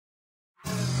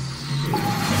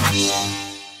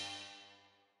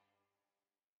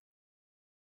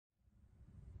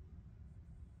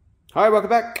Hi, welcome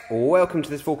back. Welcome to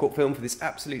this forecourt film for this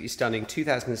absolutely stunning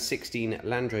 2016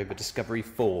 Land Rover Discovery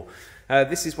 4.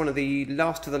 This is one of the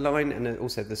last of the line and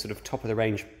also the sort of top of the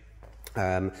range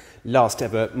last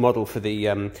ever model for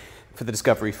the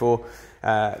Discovery 4.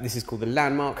 This is called the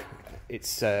Landmark.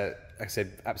 It's, like I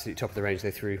said, absolutely top of the range.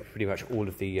 They threw pretty much all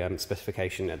of the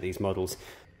specification at these models,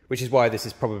 which is why this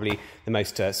is probably the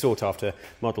most sought after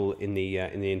model in the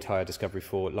entire Discovery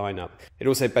 4 lineup. It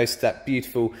also boasts that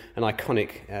beautiful and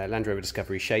iconic Land Rover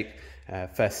Discovery shape,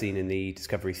 first seen in the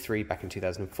Discovery 3 back in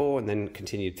 2004, and then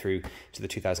continued through to the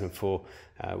 2004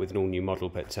 with an all-new model,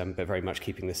 but very much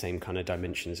keeping the same kind of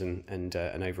dimensions and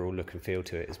an overall look and feel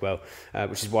to it as well,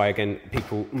 which is why, again,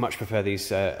 people much prefer these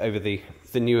over the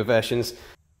newer versions,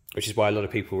 which is why a lot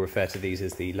of people refer to these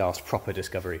as the last proper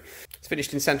Discovery. It's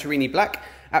finished in Santorini black,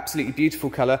 absolutely beautiful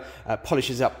colour,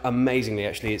 polishes up amazingly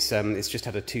actually. It's just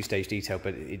had a two-stage detail,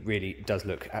 but it really does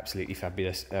look absolutely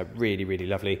fabulous, really, really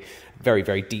lovely. Very,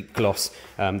 very deep gloss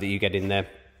that you get in there.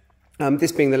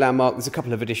 This being the Landmark, there's a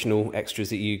couple of additional extras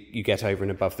that you get over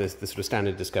and above the sort of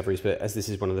standard Discoveries, but as this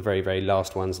is one of the very, very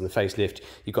last ones in the facelift,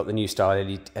 you've got the new style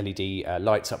LED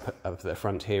lights up the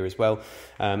front here as well,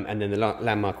 and then the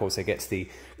Landmark also gets the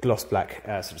gloss black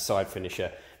sort of side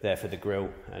finisher there for the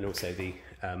grille, and also the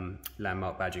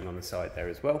Landmark badging on the side there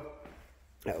as well.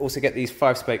 Also get these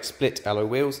 5-spoke split alloy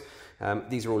wheels.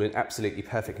 These are all in absolutely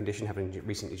perfect condition, having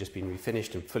recently just been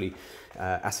refinished and fully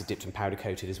acid dipped and powder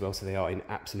coated as well, so they are in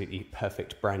absolutely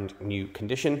perfect brand new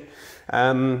condition.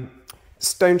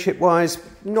 Stone chip wise,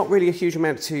 not really a huge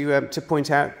amount to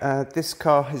point out. This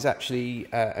car has actually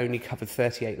only covered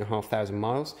 38,500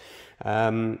 miles.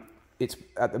 It's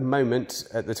at the moment,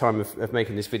 at the time of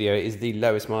making this video, it is the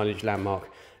lowest mileage Landmark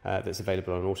that's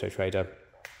available on Auto Trader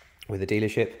with a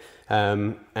dealership,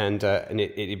 and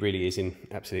it really is in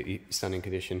absolutely stunning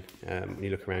condition. When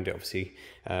you look around it, obviously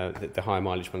the higher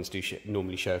mileage ones do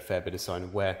normally show a fair bit of sign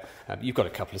of wear. You've got a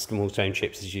couple of small stone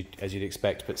chips as you'd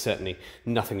expect, but certainly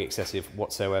nothing excessive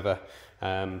whatsoever.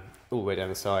 All the way down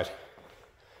the side,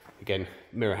 again,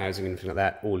 mirror housing and anything like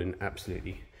that, all in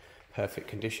absolutely perfect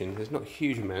condition. There's not a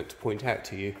huge amount to point out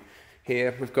to you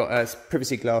here. We've got a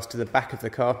privacy glass to the back of the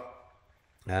car.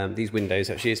 These windows,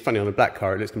 actually, it's funny, on a black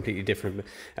car it looks completely different, but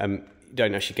you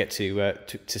don't actually get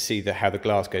to see how the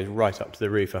glass goes right up to the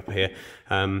roof up here.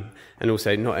 And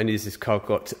also, not only has this car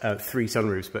got 3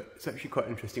 sunroofs, but it's actually quite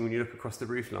interesting when you look across the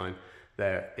roof line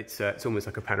there. It's almost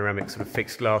like a panoramic sort of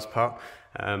fixed glass part,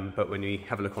 but when you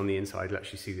have a look on the inside, you'll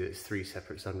actually see that it's 3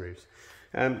 separate sunroofs.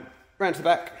 Round to the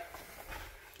back,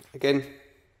 again,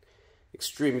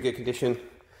 extremely good condition.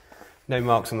 No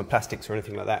marks on the plastics or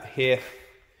anything like that here.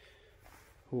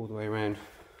 All the way around,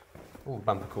 all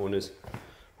bumper corners,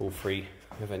 all free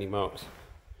of any marks.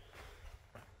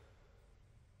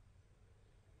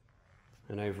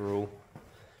 And overall,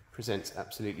 presents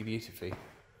absolutely beautifully.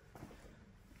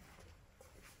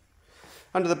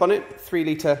 Under the bonnet,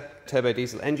 3-litre turbo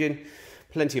diesel engine,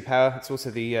 plenty of power. It's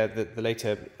also the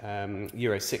later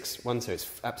Euro 6 one, so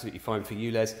it's absolutely fine for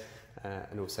ULEZ.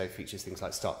 And also features things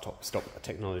like start-stop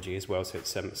technology as well, so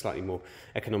it's slightly more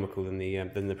economical than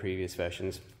the previous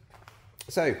versions.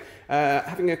 So,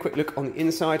 having a quick look on the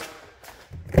inside,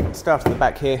 start at the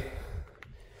back here,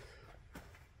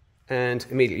 and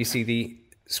immediately see the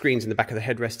screens in the back of the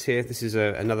headrest here. This is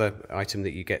another item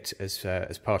that you get as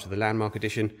part of the Landmark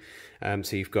edition.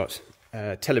 So you've got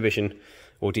television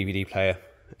or DVD player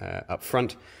up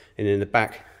front, and in the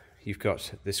back you've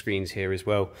got the screens here as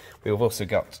well. We've also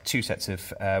got 2 sets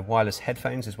of wireless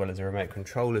headphones as well as a remote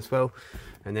control as well.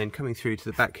 And then coming through to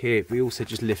the back here, we also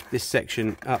just lift this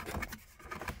section up.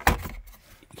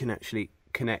 You can actually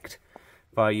connect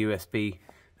via USB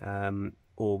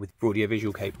or with audio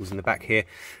visual cables in the back here,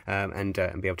 and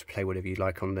be able to play whatever you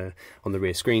like on the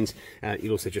rear screens.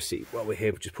 You'll also just see, while we're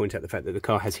here, just point out the fact that the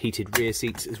car has heated rear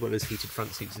seats as well as heated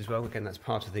front seats as well. Again, that's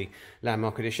part of the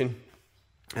Landmark edition.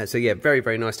 So yeah, very,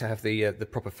 very nice to have the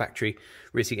proper factory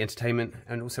rear seat entertainment.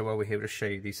 And also, while we're here, we'll just show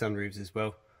you the sunroofs as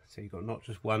well. So you've got not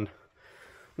just 1,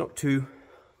 not 2,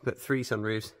 but 3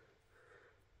 sunroofs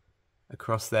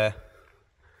across there.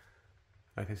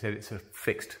 Like I said, it's a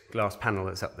fixed glass panel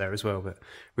that's up there as well, but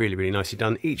really, really nicely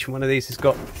done. Each one of these has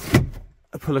got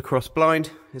a pull across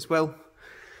blind as well,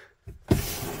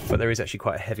 but there is actually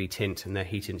quite a heavy tint, and they're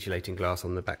heat insulating glass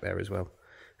on the back there as well.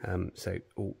 So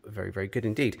all very, very good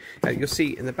indeed. You'll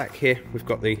see in the back here, we've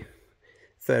got the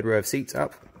 3rd row of seats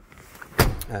up.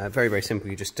 Very, very simple.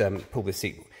 You just pull the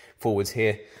seat forwards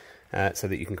here so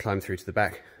that you can climb through to the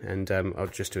back. And I'll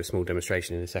just do a small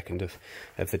demonstration in a second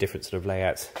of the different sort of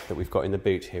layouts that we've got in the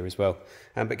boot here as well.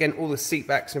 But again, all the seat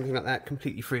backs and everything like that,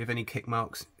 completely free of any kick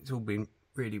marks. It's all been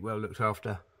really well looked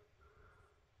after.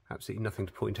 Absolutely nothing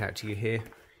to point out to you here.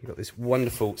 You've got this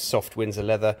wonderful soft Windsor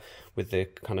leather with the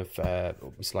kind of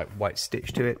almost like white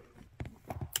stitch to it,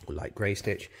 or light grey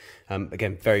stitch.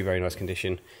 Again, very, very nice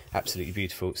condition. Absolutely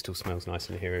beautiful. It still smells nice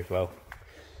in here as well.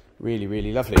 Really,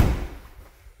 really lovely.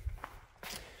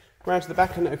 Round to the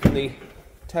back and open the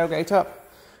tailgate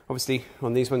up. Obviously,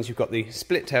 on these ones, you've got the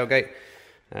split tailgate,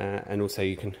 and also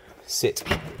you can sit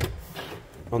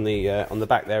on the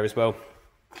back there as well.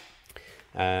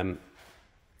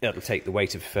 It'll take the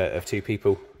weight of two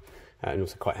people, and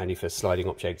also quite handy for sliding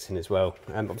objects in as well.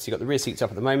 Obviously, you've got the rear seats up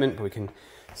at the moment, but we can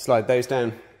slide those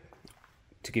down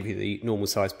to give you the normal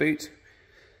size boot.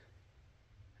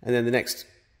 And then the next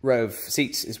row of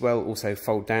seats as well also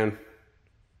fold down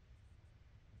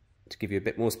to give you a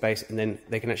bit more space, and then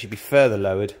they can actually be further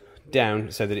lowered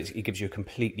down so that it gives you a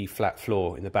completely flat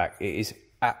floor in the back. It is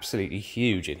absolutely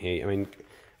huge in here. I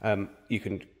mean, you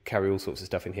can carry all sorts of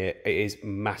stuff in here. It is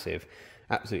massive.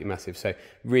 Absolutely massive. So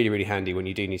really, really handy when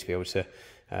you do need to be able to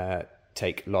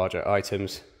take larger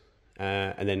items,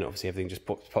 and then obviously everything just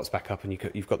pops back up, and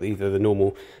you've got either the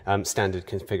normal standard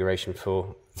configuration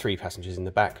for 3 passengers in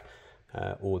the back,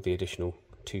 or the additional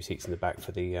 2 seats in the back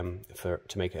for the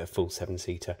to make it a full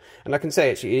 7-seater. And I can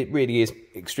say actually it really is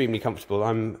extremely comfortable.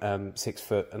 I'm 6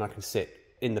 foot and I can sit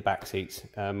in the back seats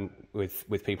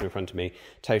with people in front of me,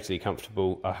 totally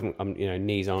comfortable. You know,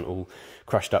 knees aren't all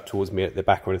crushed up towards me at the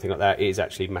back or anything like that. It is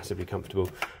actually massively comfortable,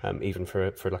 even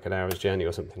for like an hour's journey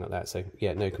or something like that. So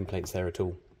yeah, no complaints there at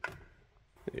all.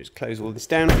 Just close all this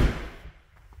down.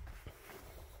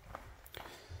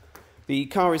 The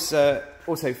car is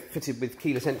also fitted with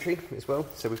keyless entry as well.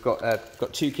 So we've got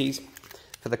 2 keys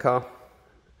for the car.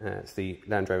 It's the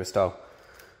Land Rover style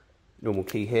normal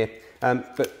key here,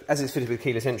 but as it's fitted with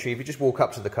keyless entry, if you just walk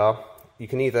up to the car, you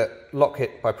can either lock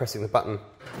it by pressing the button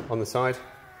on the side,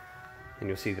 and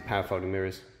you'll see the power folding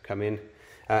mirrors come in,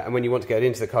 and when you want to get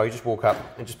into the car, you just walk up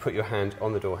and just put your hand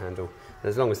on the door handle, and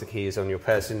as long as the key is on your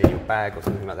person, in your bag or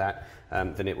something like that,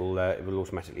 then it will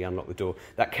automatically unlock the door.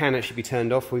 That can actually be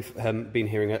turned off. We've been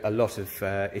hearing a lot of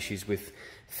issues with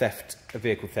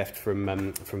vehicle theft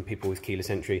from people with keyless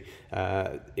entry.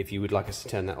 If you would like us to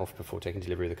turn that off before taking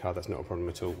delivery of the car, that's not a problem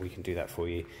at all. We can do that for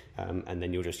you, and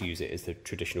then you'll just use it as the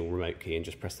traditional remote key and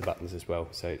just press the buttons as well.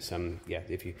 So it's yeah,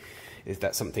 if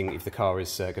that's something, if the car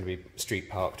is going to be street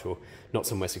parked or not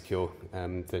somewhere secure,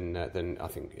 then I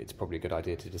think it's probably a good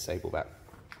idea to disable that.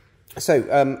 So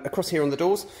across here on the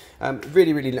doors,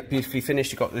 really, really beautifully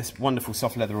finished. You've got this wonderful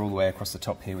soft leather all the way across the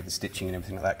top here with the stitching and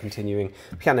everything like that continuing.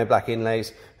 Piano black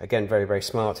inlays, again very, very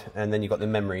smart. And then you've got the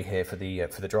memory here for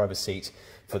the driver's seat,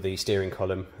 for the steering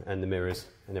column and the mirrors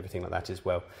and everything like that as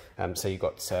well. So you've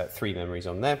got 3 memories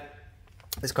on there.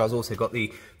 This car's also got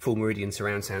the full Meridian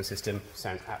surround sound system.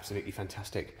 Sounds absolutely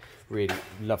fantastic. Really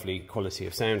lovely quality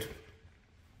of sound.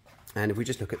 And if we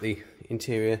just look at the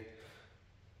interior,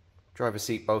 driver's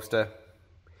seat bolster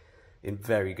in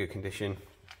very good condition.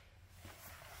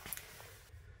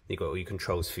 You've got all your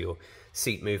controls for your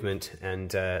seat movement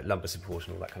and lumbar support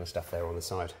and all that kind of stuff there on the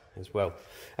side as well.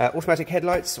 Automatic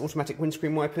headlights, automatic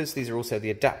windscreen wipers. These are also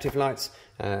the adaptive lights,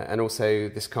 and also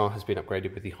this car has been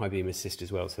upgraded with the high beam assist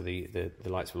as well, so the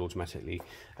lights will automatically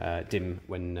dim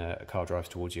when a car drives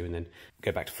towards you and then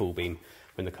go back to full beam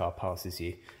when the car passes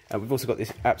you. We've also got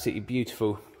this absolutely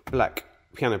beautiful black,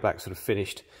 piano black sort of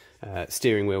finished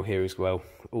steering wheel here as well,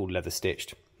 all leather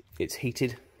stitched. It's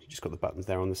heated, you just got the buttons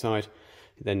there on the side.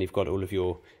 Then you've got all of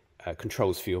your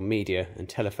controls for your media and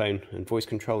telephone and voice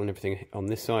control and everything on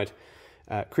this side.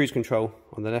 Cruise control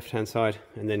on the left hand side,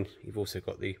 and then you've also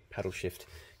got the paddle shift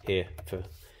here for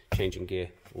changing gear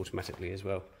automatically as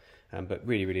well. But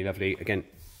really, really lovely. Again,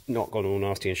 not gone all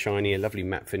nasty and shiny, a lovely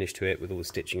matte finish to it with all the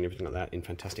stitching and everything like that in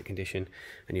fantastic condition.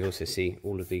 And you also see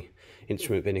all of the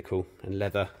instrument binnacle and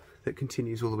leather that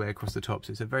continues all the way across the top.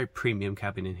 So it's a very premium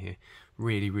cabin in here.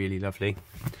 Really, really lovely.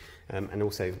 And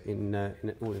also in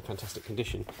all in fantastic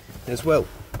condition as well.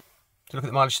 To look at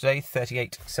the mileage today,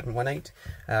 38,718.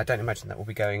 I don't imagine that will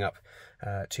be going up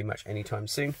too much anytime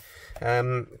soon.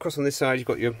 Across on this side, you've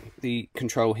got the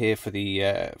control here for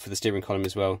the steering column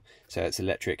as well. So it's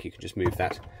electric. You can just move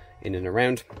that in and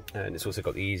around, and it's also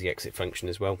got the easy exit function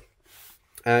as well.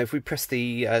 If we press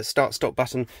the start-stop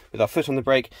button with our foot on the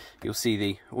brake, you'll see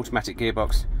the automatic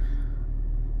gearbox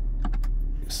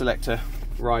selector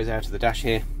rise out of the dash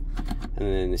here, and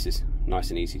then this is nice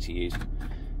and easy to use.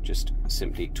 Just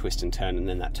simply twist and turn, and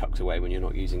then that tucks away when you're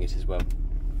not using it as well.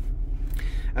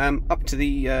 Up to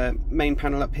the main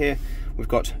panel up here, we've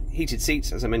got heated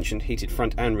seats, as I mentioned, heated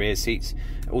front and rear seats.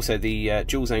 Also the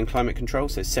dual zone climate control,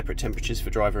 so separate temperatures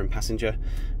for driver and passenger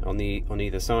on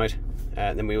either side.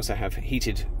 Then we also have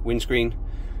heated windscreen,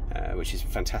 which is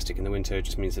fantastic in the winter. It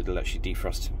just means that it'll actually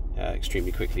defrost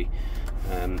extremely quickly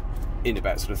in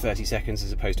about sort of 30 seconds,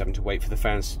 as opposed to having to wait for the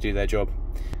fans to do their job.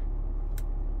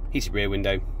 Heated rear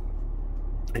window,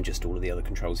 and just all of the other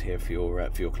controls here for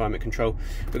your climate control.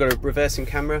 We've got a reversing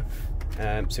camera,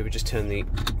 so we just turn the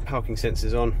parking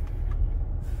sensors on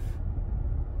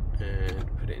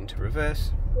and put it into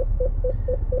reverse.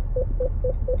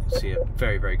 You'll see a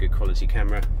very, very good quality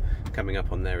camera coming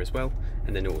up on there as well,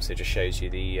 and then it also just shows you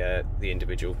the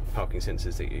individual parking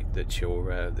sensors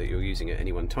that you're using at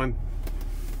any one time.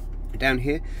 Down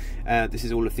here, this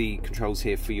is all of the controls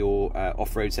here for your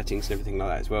off-road settings and everything like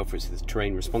that as well, for the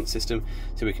terrain response system,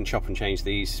 so we can chop and change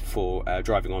these for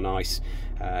driving on ice,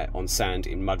 on sand,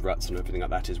 in mud ruts and everything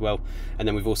like that as well. And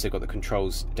then we've also got the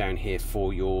controls down here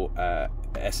for your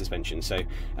air suspension, so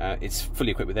it's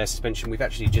fully equipped with air suspension. We've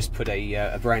actually just put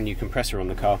a brand new compressor on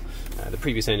the car. The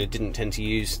previous owner didn't tend to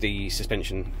use the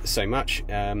suspension so much,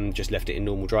 just left it in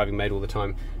normal driving mode all the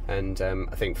time, and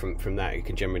I think from that it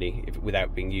can generally,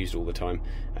 without being used all the time,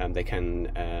 they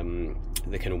can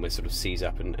almost sort of seize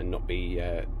up and not be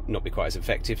quite as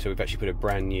effective. So we've actually put a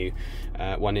brand new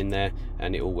one in there,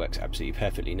 and it all works absolutely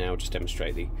perfectly now. I'll just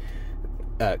demonstrate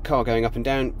the car going up and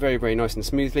down very, very nice and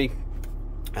smoothly.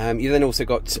 You then also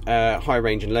got high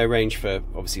range and low range for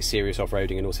obviously serious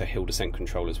off-roading, and also hill descent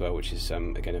control as well, which is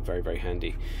again a very, very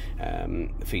handy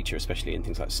feature, especially in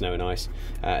things like snow and ice.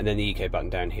 And then the eco button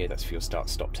down here, that's for your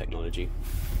start-stop technology.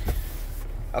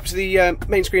 Up to the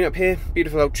main screen up here,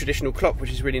 beautiful old traditional clock,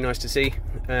 which is really nice to see.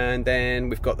 And then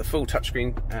we've got the full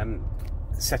touchscreen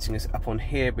settings up on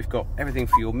here. We've got everything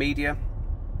for your media.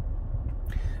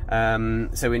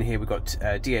 So in here we've got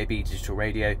DAB digital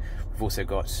radio. We've also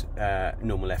got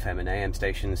normal FM and AM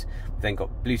stations. We've then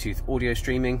got Bluetooth audio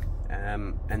streaming,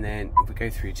 and then if we go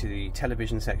through to the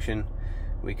television section,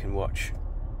 we can watch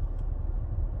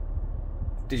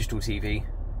digital TV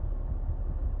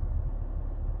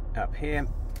up here.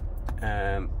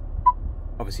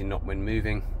 Obviously not when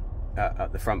moving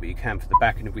at the front, but you can for the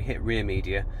back. And if we hit rear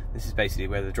media, this is basically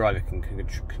where the driver can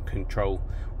control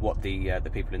what the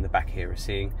people in the back here are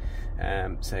seeing.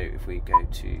 So if we go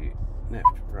to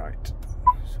left, right,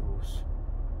 source,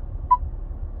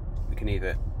 we can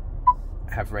either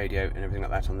have radio and everything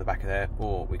like that on the back of there,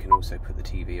 or we can also put the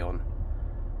TV on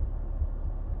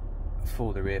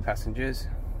for the rear passengers.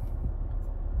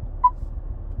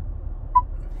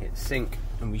 Hit sync,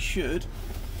 and we should,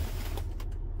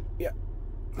 yeah,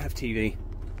 have TV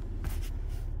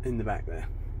in the back there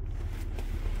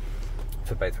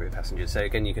for both rear passengers. So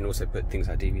again, you can also put things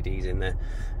like DVDs in there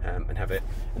and have it.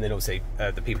 And then also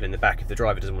the people in the back, if the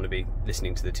driver doesn't want to be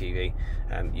listening to the TV,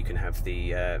 you can have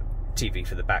the TV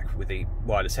for the back with the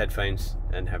wireless headphones,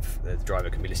 and have the driver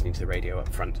can be listening to the radio up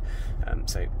front.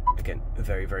 So again, a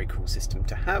very, very cool system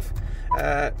to have.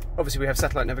 Obviously we have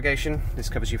satellite navigation. This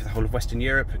covers you for the whole of Western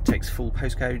Europe. It takes full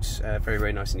postcodes, very,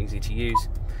 very nice and easy to use.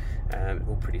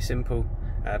 All pretty simple.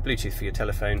 Bluetooth for your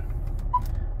telephone,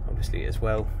 obviously, as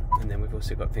well. And then we've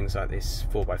also got things like this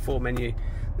 4x4 menu.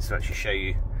 This will actually show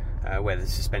you where the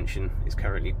suspension is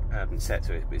currently set.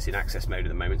 So it's in access mode at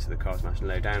the moment, so the car's nice and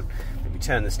low down. If we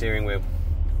turn the steering wheel,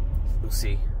 we'll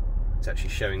see it's actually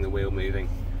showing the wheel moving,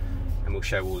 and we'll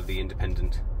show all of the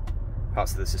independent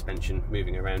parts of the suspension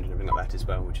moving around and everything like that as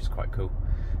well, which is quite cool.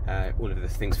 All of the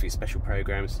things for your special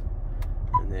programs,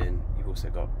 and then you've also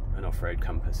got an off-road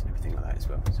compass and everything like that as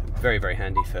well. So very, very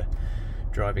handy for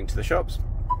driving to the shops.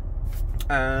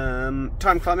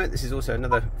 Time climate, this is also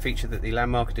another feature that the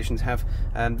Landmark editions have.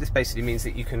 This basically means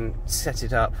that you can set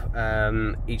it up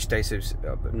each day, so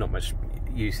not much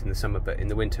use in the summer, but in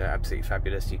the winter absolutely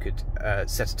fabulous. You could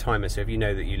set a timer, so if you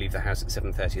know that you leave the house at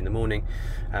 7:30 in the morning,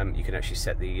 you can actually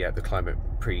set the climate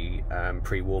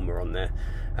pre-warmer on there,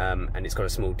 and it's got a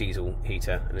small diesel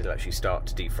heater, and it'll actually start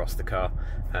to defrost the car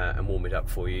and warm it up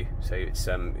for you. So it's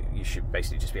you should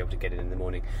basically just be able to get in the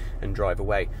morning and drive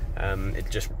away. It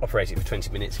just operates it for 20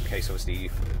 minutes in case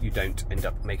obviously you don't end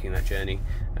up making that journey,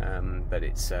 but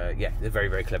it's yeah, a very,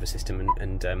 very clever system,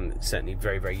 and certainly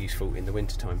very, very useful in the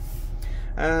winter time.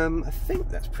 I think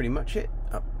that's pretty much it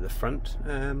up the front.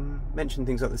 Mentioned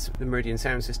things like the Meridian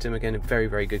sound system, again, a very,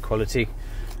 very good quality.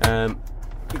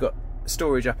 You've got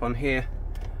storage up on here,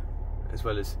 as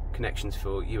well as connections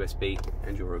for USB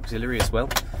and your auxiliary as well,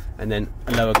 and then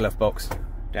a lower glove box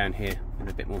down here with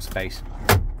a bit more space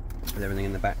with everything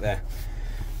in the back there.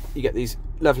 You get these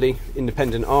lovely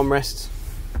independent armrests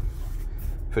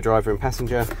for driver and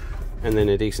passenger, and then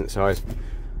a decent sized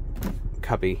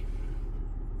cubby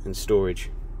and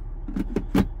storage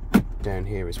down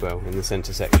here as well in the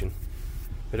centre section,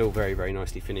 but all very, very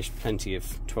nicely finished. Plenty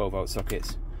of 12-volt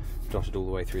sockets dotted all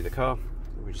the way through the car,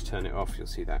 If we just turn it off, you'll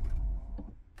see that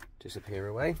disappear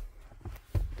away.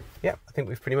 Yeah, I think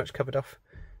we've pretty much covered off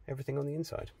everything on the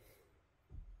inside.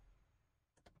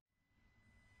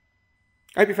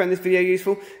 I hope you found this video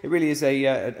useful. It really is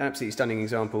an absolutely stunning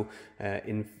example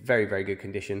in very, very good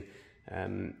condition.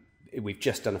 We've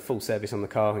just done a full service on the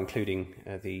car, including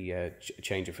the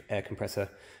change of air compressor,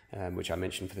 which I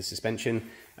mentioned for the suspension.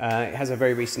 It has a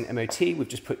very recent MOT. We've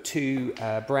just put 2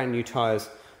 brand new tyres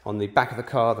on the back of the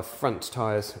car. The front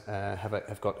tyres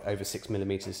have got over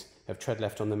 6mm of tread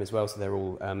left on them as well, so they're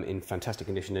all in fantastic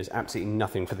condition. There's absolutely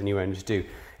nothing for the new owner to do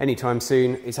anytime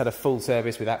soon. It's had a full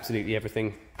service with absolutely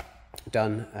everything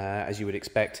done as you would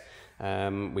expect.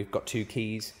 We've got 2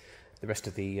 keys, the rest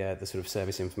of the sort of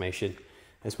service information,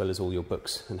 as well as all your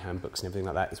books and handbooks and everything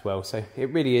like that as well. So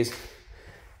it really is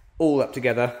all up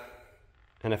together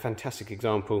and a fantastic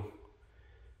example.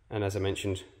 And as I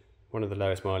mentioned, one of the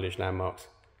lowest mileage landmarks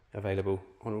available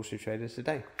on Auto Traders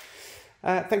today.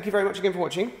 Thank you very much again for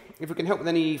watching. If we can help with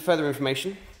any further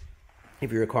information,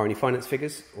 if you require any finance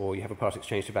figures or you have a part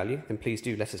exchange to value, then please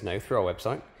do let us know through our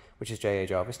website, which is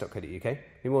jajarvis.co.uk.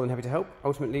 We're more than happy to help.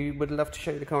 Ultimately, we would love to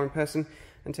show you the car in person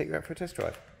and take you out for a test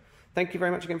drive. Thank you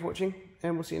very much again for watching,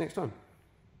 and we'll see you next time.